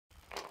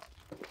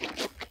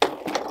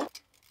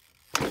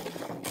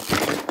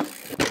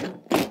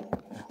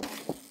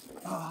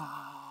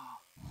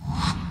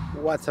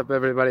What's up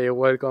everybody,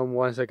 welcome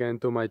once again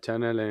to my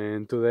channel,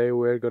 and today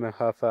we're gonna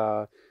have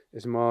a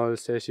small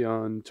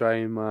session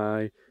trying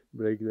my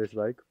brakeless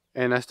bike.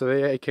 And as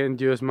today I can't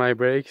use my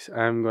brakes,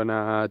 I'm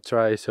gonna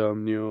try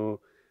some new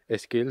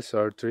skills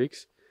or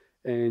tricks,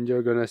 and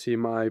you're gonna see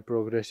my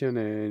progression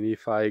and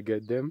if I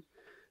get them.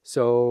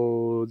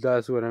 So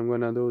that's what I'm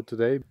gonna do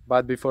today.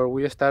 But before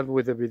we start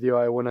with the video,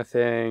 I wanna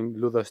thank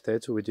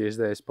Ludostage, which is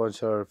the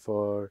sponsor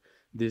for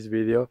this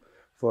video,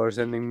 for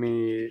sending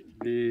me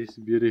these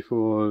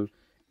beautiful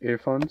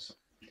earphones,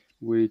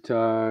 which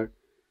are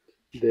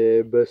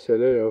the best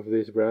seller of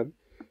this brand.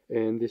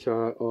 And these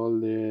are all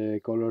the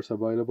colors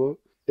available.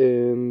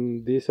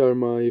 And these are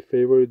my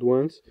favorite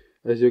ones.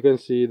 As you can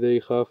see,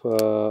 they have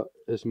a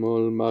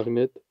small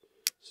magnet,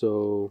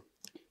 so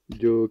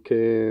you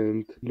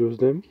can't lose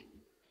them.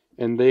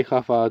 And they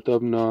have a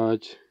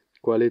top-notch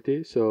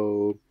quality,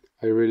 so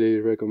I really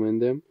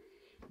recommend them.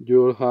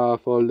 You'll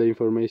have all the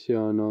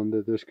information on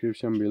the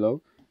description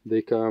below.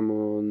 They come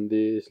on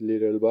this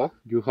little bag.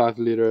 You have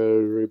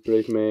little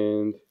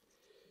replacement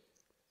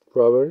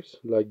rubbers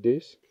like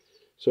this.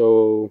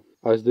 So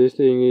as this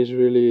thing is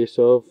really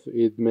soft,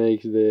 it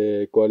makes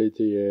the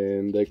quality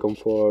and the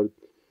comfort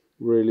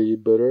really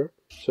better.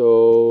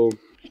 So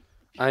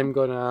I'm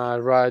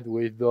gonna ride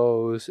with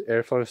those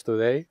earphones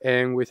today,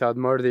 and without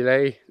more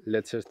delay,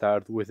 let's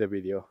start with the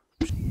video.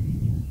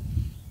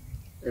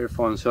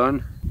 Earphones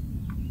on,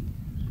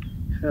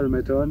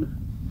 helmet on,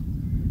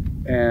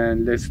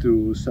 and let's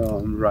do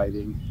some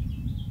riding.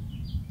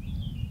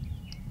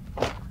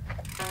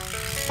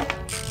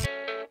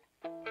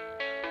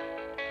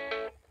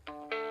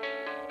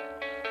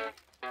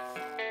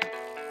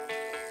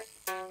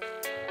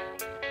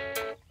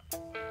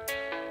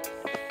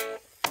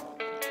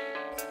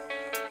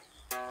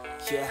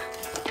 Yeah,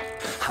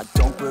 I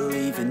don't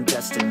believe in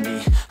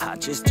destiny. I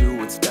just do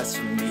what's best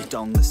for me.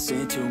 Don't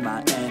listen to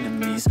my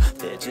enemies.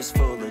 They're just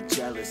full of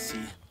jealousy.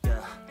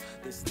 Yeah,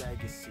 this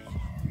legacy.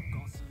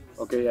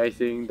 Okay, I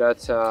think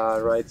that's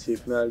a right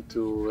signal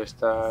to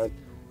start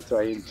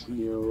trying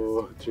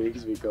new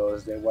tricks,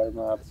 because the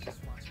warm-up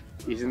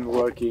isn't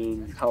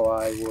working how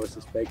I was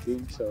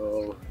expecting.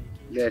 So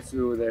let's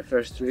do the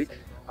first trick.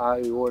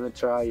 I want to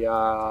try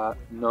a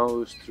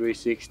nose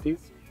 360,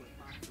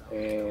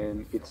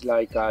 and it's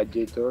like a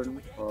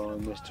J-turn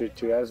on the street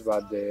trials,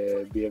 but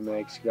the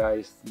BMX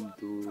guys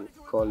do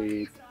call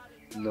it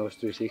nose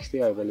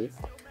 360, I believe.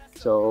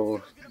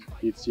 So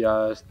it's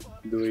just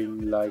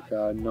doing like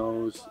a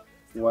nose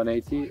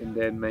 180 and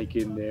then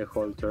making the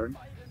whole turn.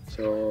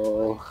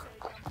 So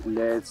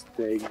let's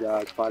take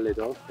that pallet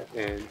off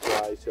and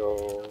try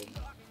some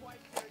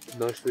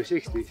nose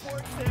 360s.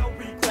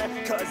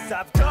 Cause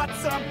I've got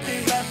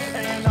something left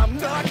and I'm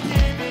not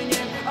giving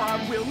in.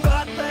 I will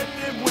not let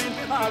them win.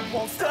 I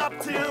won't stop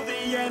till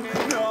the end.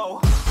 No.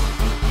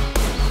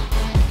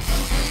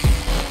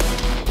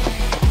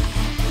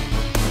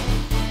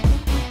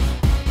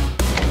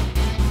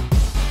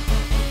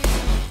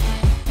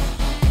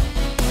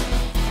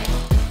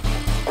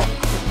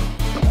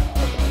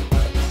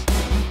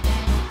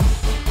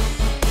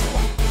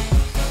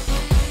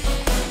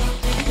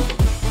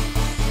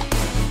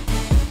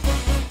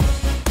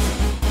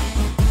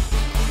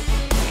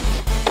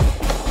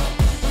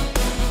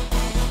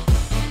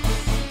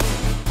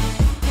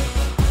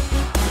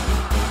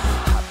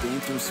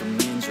 Some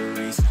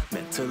injuries,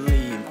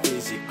 mentally and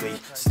physically.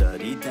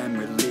 Studied them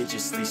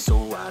religiously so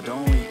I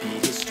don't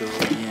repeat history.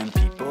 And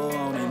people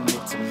won't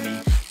admit to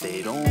me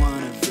they don't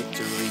want a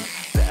victory.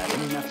 Bad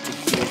enough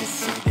to get a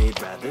C,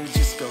 they'd rather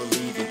just go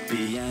leave it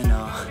be. I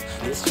know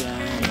this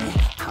journey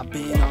I've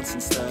been on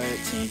since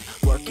 13,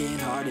 working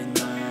hard and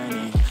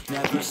learning,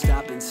 never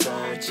stopping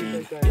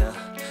searching. Yeah,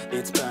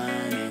 it's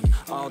burning,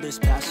 all this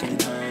passion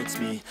hurts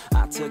me.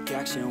 I took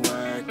action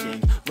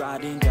working,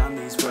 writing down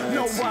these words.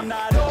 No, I'm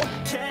not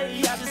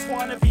okay, I just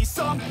wanna be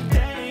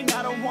something.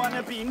 I don't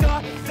wanna be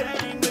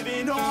nothing,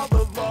 living all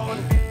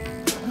alone.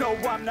 No,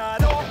 I'm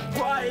not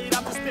alright,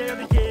 I'm just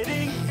barely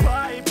getting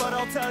by. But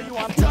I'll tell you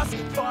I'm just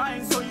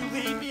fine, so you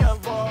leave me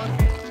alone.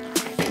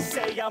 They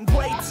say I'm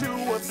way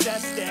too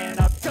obsessed and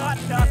I've got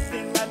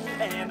nothing left,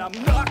 and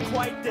I'm not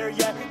quite there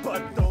yet,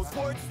 but those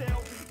words,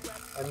 they'll be...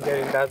 I'm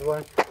getting that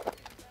one.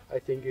 I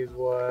think it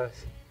was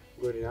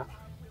good enough.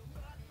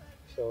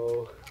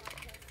 So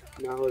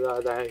now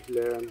that I've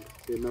learned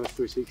the nose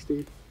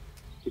 360,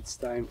 it's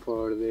time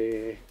for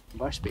the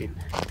bar spin.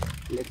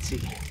 Let's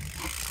see.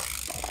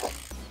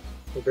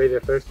 Okay,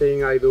 the first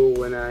thing I do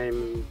when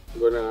I'm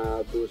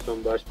gonna do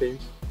some bar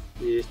spins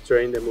is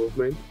train the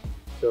movement.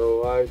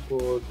 So I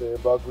put the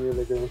back wheel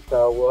against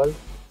a wall,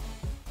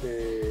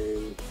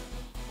 and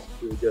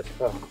you just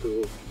have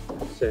to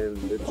send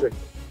the trick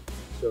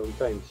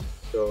sometimes.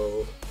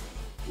 So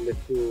let's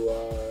do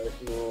a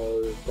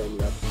small time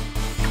lapse.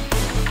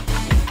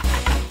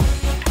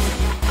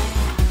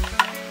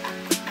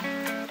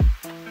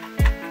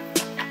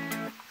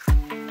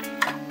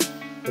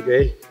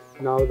 Okay,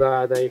 now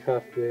that I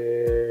have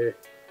the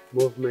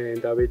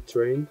movement a bit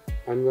trained,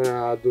 I'm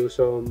gonna do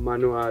some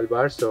manual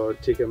bars or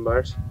chicken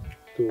bars.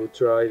 to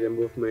try the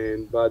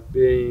movement but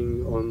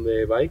being on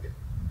the bike.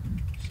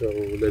 So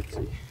let's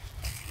see.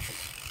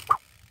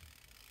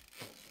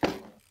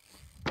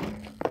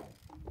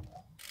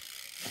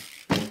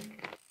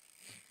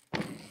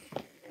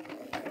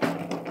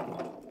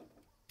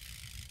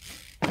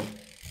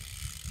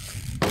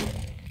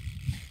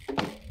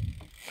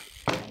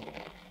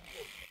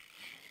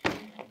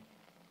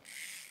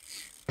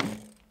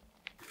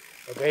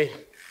 Okay,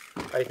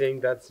 I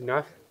think that's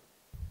enough,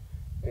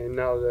 and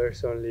now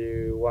there's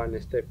only one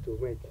step to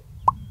make,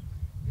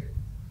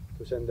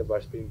 to send the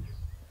bar spin.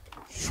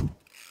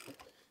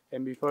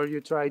 And before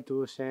you try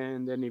to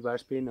send any bar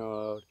spin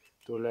or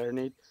to learn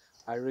it,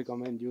 I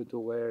recommend you to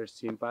wear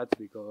shin pads,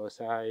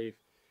 because I've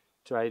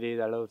tried it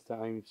a lot of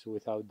times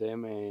without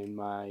them and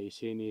my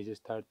shin is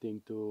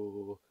starting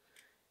to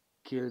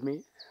kill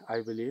me,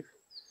 I believe.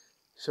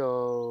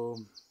 So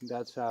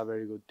that's a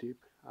very good tip.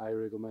 I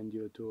recommend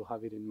you to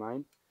have it in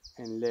mind,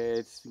 and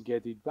let's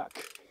get it back.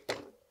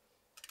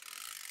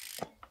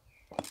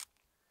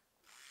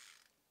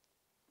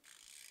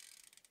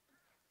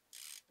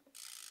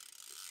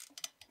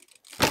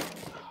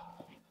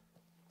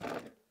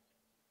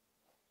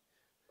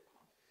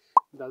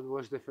 That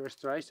was the first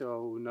try,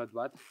 so not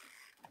bad.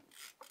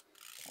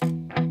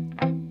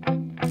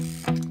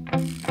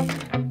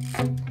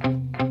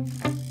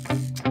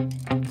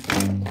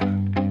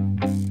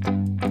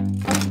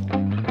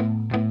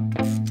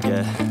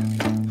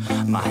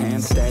 My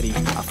hands steady,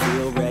 I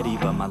feel ready,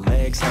 but my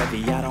legs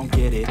heavy, I don't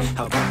get it.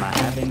 How come I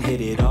haven't hit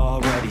it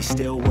already?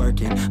 Still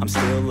working, I'm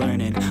still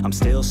learning, I'm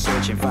still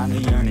searching,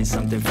 finally earning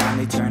something,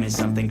 finally turning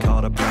something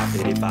called a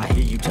profit. If I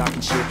hear you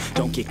talking shit,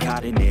 don't get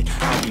caught in it.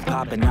 I'll be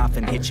popping off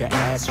and hit your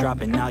ass,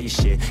 dropping all your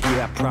shit.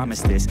 Yeah, I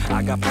promise this,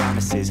 I got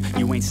promises,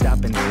 you ain't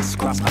stopping this.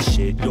 Cross my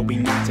shit, you'll be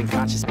knocked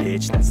unconscious,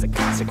 bitch. That's the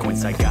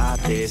consequence, I got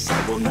this,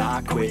 I will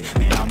not quit.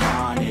 Man, I'm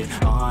on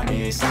it,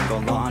 honest, I'm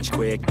gonna launch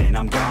quick, then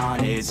I'm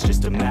gone. It's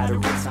just a matter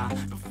of time.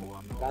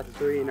 That's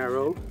 3 in a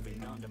row.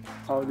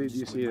 How did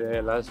you see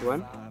the last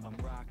one?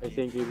 I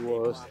think it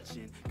was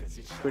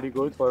pretty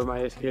good for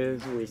my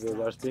skills with the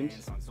bar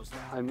spins.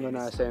 I'm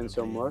gonna send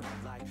some more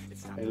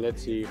and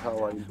let's see how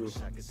I improve.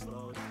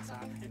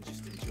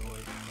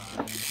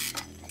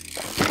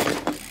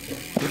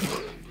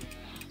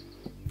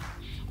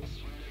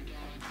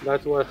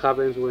 That's what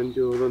happens when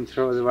you don't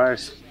throw the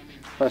bars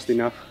fast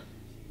enough.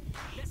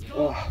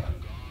 Oh.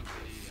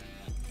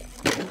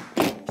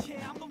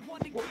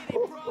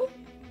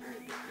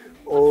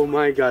 Oh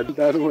my god,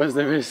 that was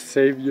the best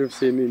save you've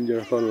seen in your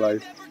whole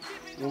life.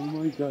 Oh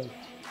my god,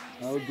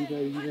 how did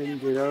I even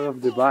get out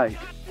of the bike?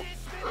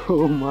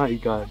 Oh my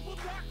god.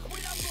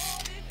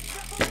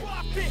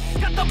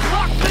 Got the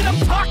block that I'm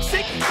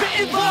toxic,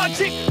 spitting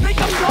logic, make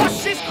them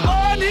nauseous,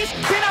 honest,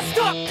 can I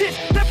stop this?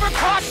 Never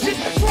cautious,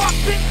 drop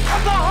it,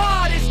 I'm the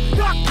hardest,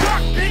 knock,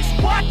 bitch,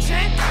 watch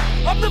it.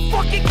 I'm the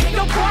fucking king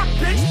of rock,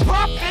 bitch,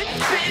 profit,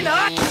 spitting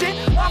hot shit,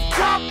 off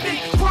topic,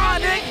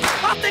 chronic,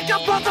 I think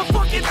I'm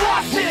motherfucking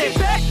lost it.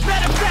 Back,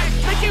 matter of fact,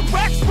 making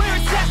racks where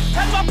it's at,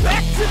 have my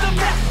back to the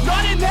mat,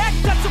 not an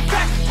act, that's a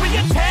fact, we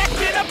attack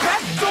in a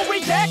back, don't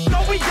react,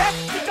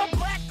 think I'm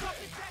black,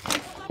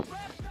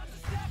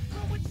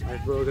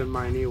 I've broken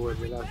my knee with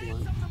the last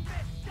one.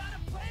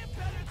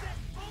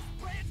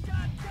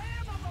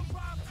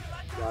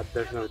 But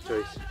there's no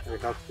choice, I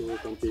have to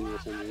continue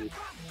sending it.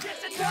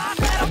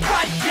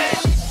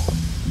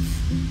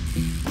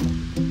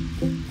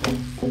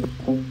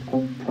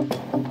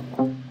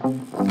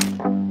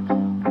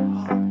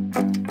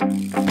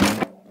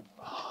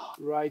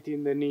 Right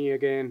in the knee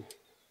again.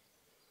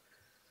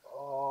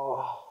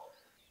 Oh,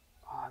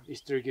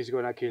 this trick is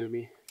gonna kill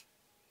me.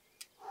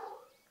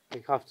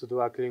 I have to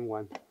do a clean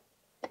one.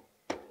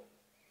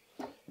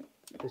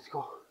 Let's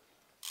go.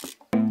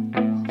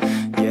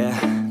 Yeah,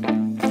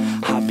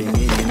 I've been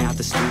in and out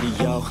the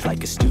studio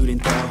like a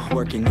student though,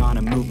 working on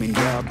a movement,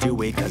 yeah, I'll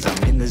do it cause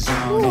I'm in the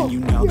zone. And you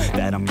know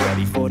that I'm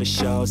ready for the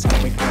shows,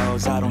 how it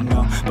goes, I don't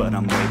know, but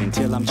I'm waiting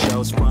till I'm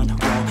chose. Front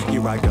row,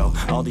 here I go,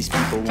 all these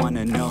people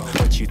wanna know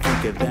what you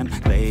think of them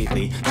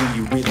lately. Do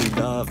you really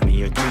love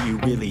me or do you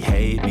really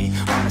hate me?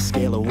 On a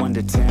scale of 1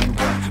 to 10,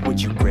 what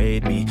would you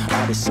grade me?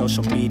 All this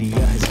social media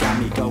has got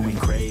me going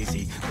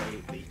crazy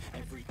lately.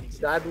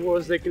 That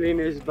was the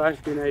cleanest bar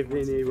spin I've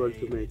been able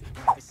to make.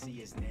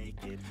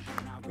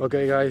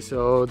 Okay guys,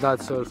 so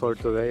that's all for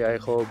today. I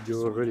hope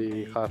you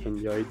really have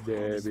enjoyed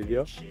the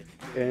video,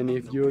 and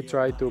if you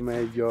try to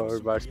make your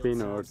bar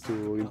spin or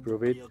to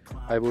improve it,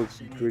 I would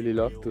really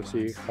love to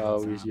see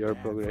how is your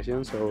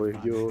progression. So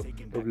if you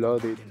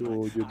upload it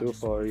to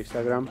YouTube or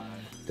Instagram,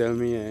 tell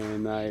me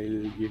and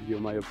I'll give you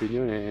my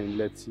opinion, and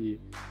let's see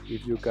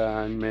if you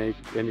can make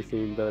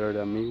anything better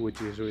than me,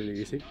 which is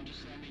really easy.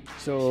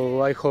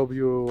 So I hope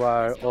you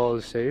are all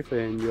safe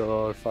and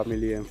your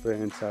family and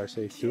friends are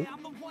safe too.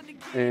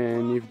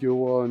 And if you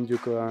want, you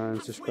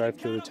can subscribe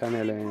to the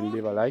channel and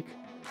leave a like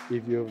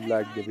if you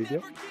liked the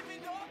video.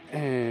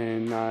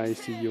 And I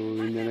see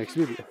you in the next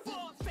video.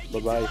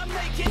 Bye-bye.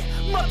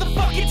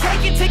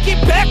 Motherfucking take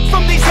it back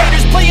from these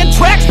haters, playing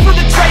tracks for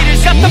the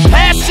traitors. Got the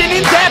passion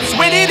in depths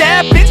when it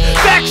happens.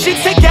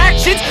 Factions take action.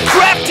 actions,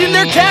 drafting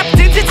their captains.